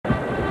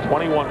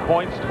21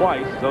 points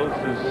twice. Those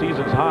is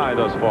season's high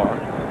thus far.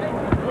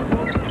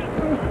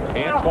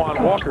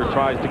 Antoine Walker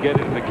tries to get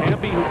into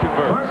Camby, who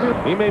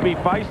converts. He may be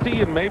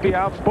feisty and may be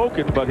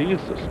outspoken, but he's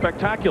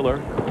spectacular.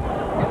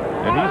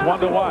 And he's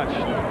one to watch.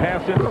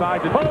 Pass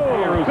inside to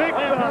Dampier, who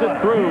slams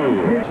it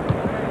through.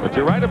 But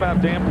you're right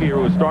about Dampier,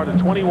 who started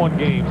 21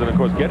 games, and of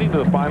course getting to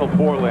the Final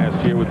Four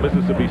last year with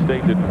Mississippi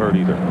State didn't hurt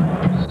either.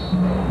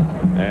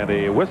 And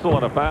a whistle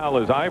and a foul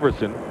is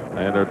Iverson,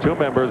 and there are two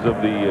members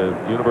of the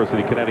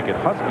University of Connecticut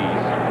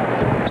Huskies.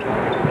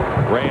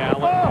 Ray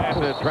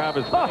Allen and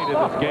Travis Knight in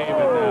this game,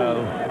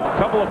 and a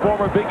couple of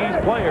former Big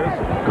East players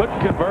couldn't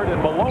convert,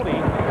 and Maloney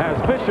has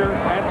Fisher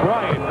and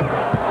Bryant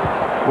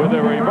with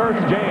a reverse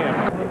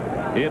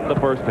jam in the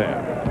first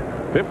half.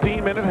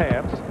 15-minute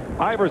halves.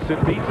 Iverson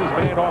beats his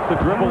man off the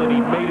dribble, and he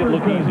made it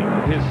look easy.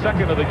 His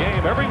second of the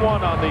game.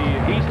 Everyone on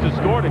the East has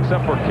scored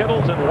except for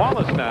Kittles and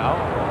Wallace now.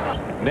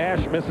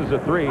 Nash misses a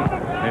three,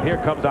 and here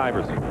comes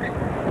Iverson.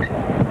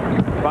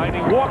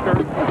 Finding Walker.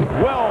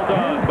 Well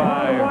done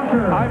by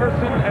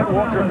Iverson, and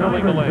Walker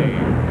filling the lane.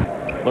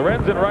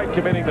 Lorenzen Wright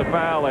committing the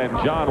foul, and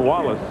John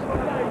Wallace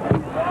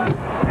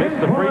missed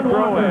the free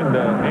throw, and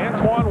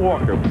Antoine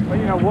Walker. Well,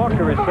 you know,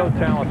 Walker is so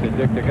talented,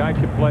 Dick. The guy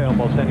can play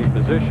almost any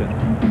position.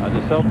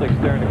 The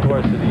Celtics during the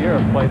course of the year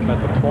have played him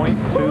at the point,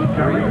 2, 3,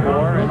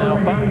 4, and now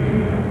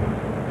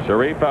 5.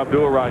 Shareef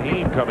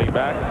Abdur-Rahim coming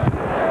back,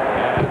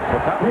 and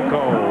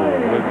Potapenko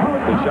with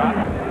the shot.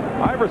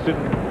 Iverson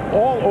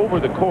all over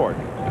the court,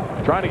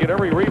 trying to get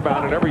every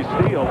rebound and every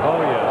steal.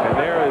 Oh, yes. And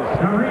there is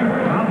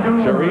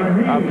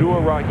Shareef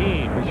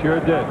Abdur-Rahim. He sure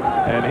did.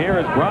 And here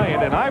is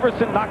Bryant, and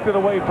Iverson knocked it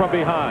away from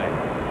behind.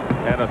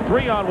 And a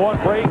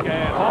 3-on-1 break,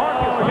 and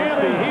Marcus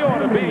Camby, he ought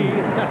to be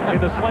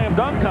in the slam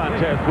dunk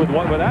contest with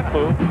that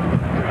move.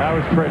 That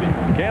was pretty.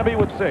 Camby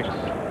with 6.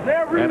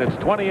 And it's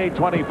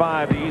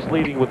 28-25, the East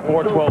leading with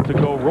 4:12 to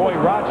go. Roy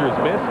Rogers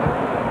missed.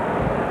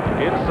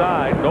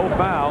 Inside, no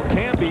foul.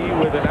 Camby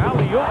with an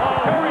alley-oop.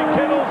 Kerry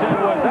Kittles, and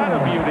was that a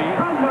beauty?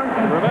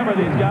 Remember,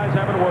 these guys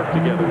haven't worked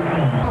together.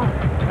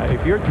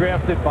 If you're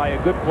drafted by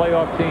a good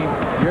playoff team,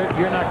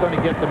 you're not going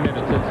to get the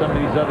minutes that some of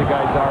these other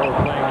guys are who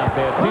are playing on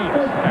bad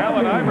teams.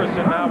 Allen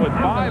Iverson now with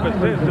 5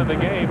 assists in the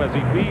game as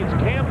he feeds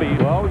Camby.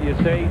 Well, you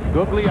say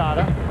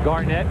Gugliotta,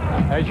 Garnett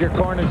as your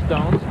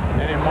cornerstones,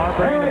 and then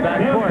Marbury in the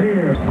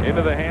backcourt.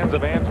 Into the hands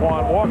of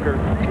Antoine Walker.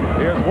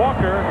 Here's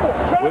Walker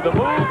with a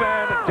move,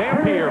 and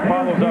Dampier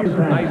follows up.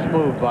 Nice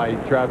move by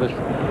Travis.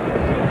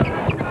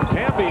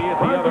 Camby at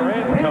the other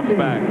end comes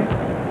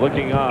back,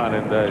 looking on,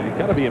 and you've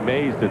got to be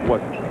amazed at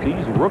what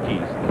these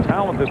rookies, the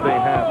talent that they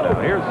have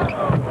now. Here's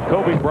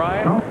Kobe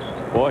Bryant.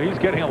 Boy, he's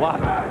getting a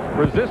lot of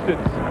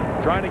resistance,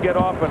 trying to get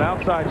off an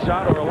outside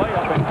shot or a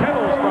layup, and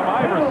Kittles from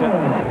Iverson,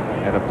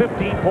 and a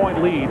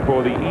 15-point lead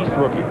for the East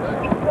rookies.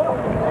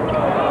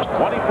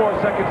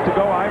 24 seconds to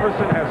go.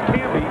 Iverson has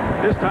Camby.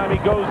 This time he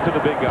goes to the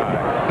big guy.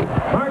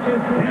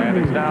 And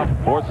he's now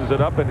forces it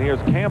up, and here's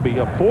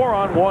Camby. A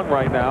 4-on-1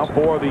 right now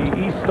for the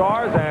East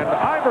Stars, and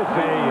Iverson.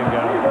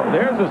 There you go.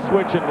 There's a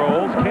switch and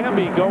rolls.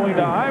 Camby going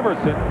to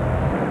Iverson.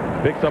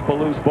 Picks up a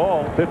loose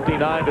ball,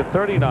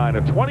 59-39.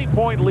 A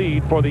 20-point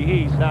lead for the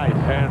East. Nice.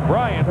 And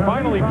Bryant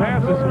finally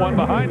passes one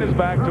behind his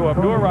back to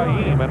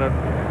Abdur-Rahim, and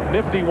a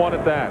nifty one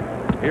at that.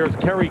 Here's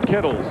Kerry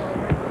Kittles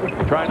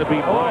trying to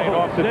beat Bryant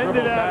off the dribble,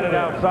 batted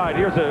outside.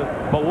 Here's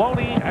a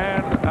Maloney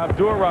and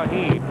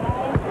Abdur-Rahim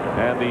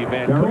and the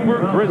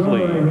Vancouver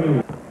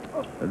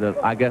Grizzlies.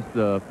 I guess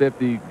the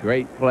 50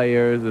 great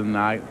players, and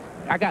I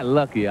got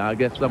lucky. I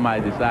guess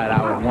somebody decided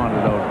I was one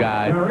of those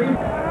guys.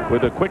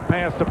 With a quick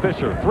pass to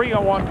Fisher.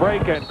 3-on-1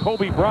 break, and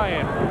Kobe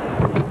Bryant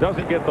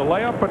doesn't get the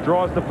layup but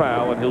draws the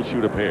foul, and he'll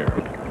shoot a pair.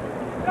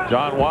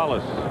 John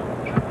Wallace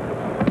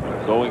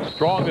going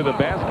strong to the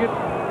basket.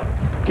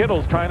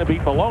 Kittles trying to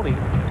beat Maloney.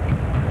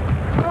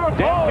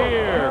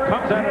 Dampier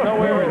comes out of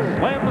nowhere and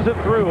slams it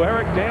through.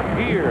 Erick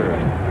Dampier.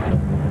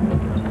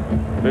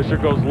 Fisher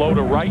goes low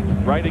to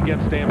right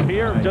against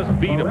Dampier, just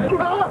beat him.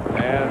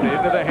 And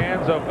into the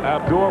hands of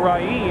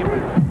Abdur-Rahim,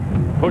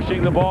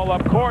 pushing the ball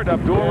up court.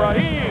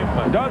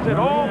 Abdur-Rahim does it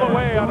all the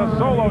way on a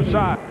solo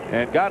shot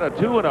and got a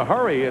 2 in a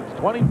hurry. It's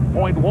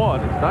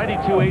 20.1. It's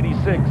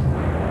 92-86.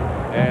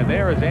 And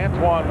there is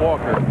Antoine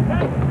Walker,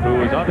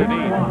 who is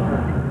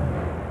underneath.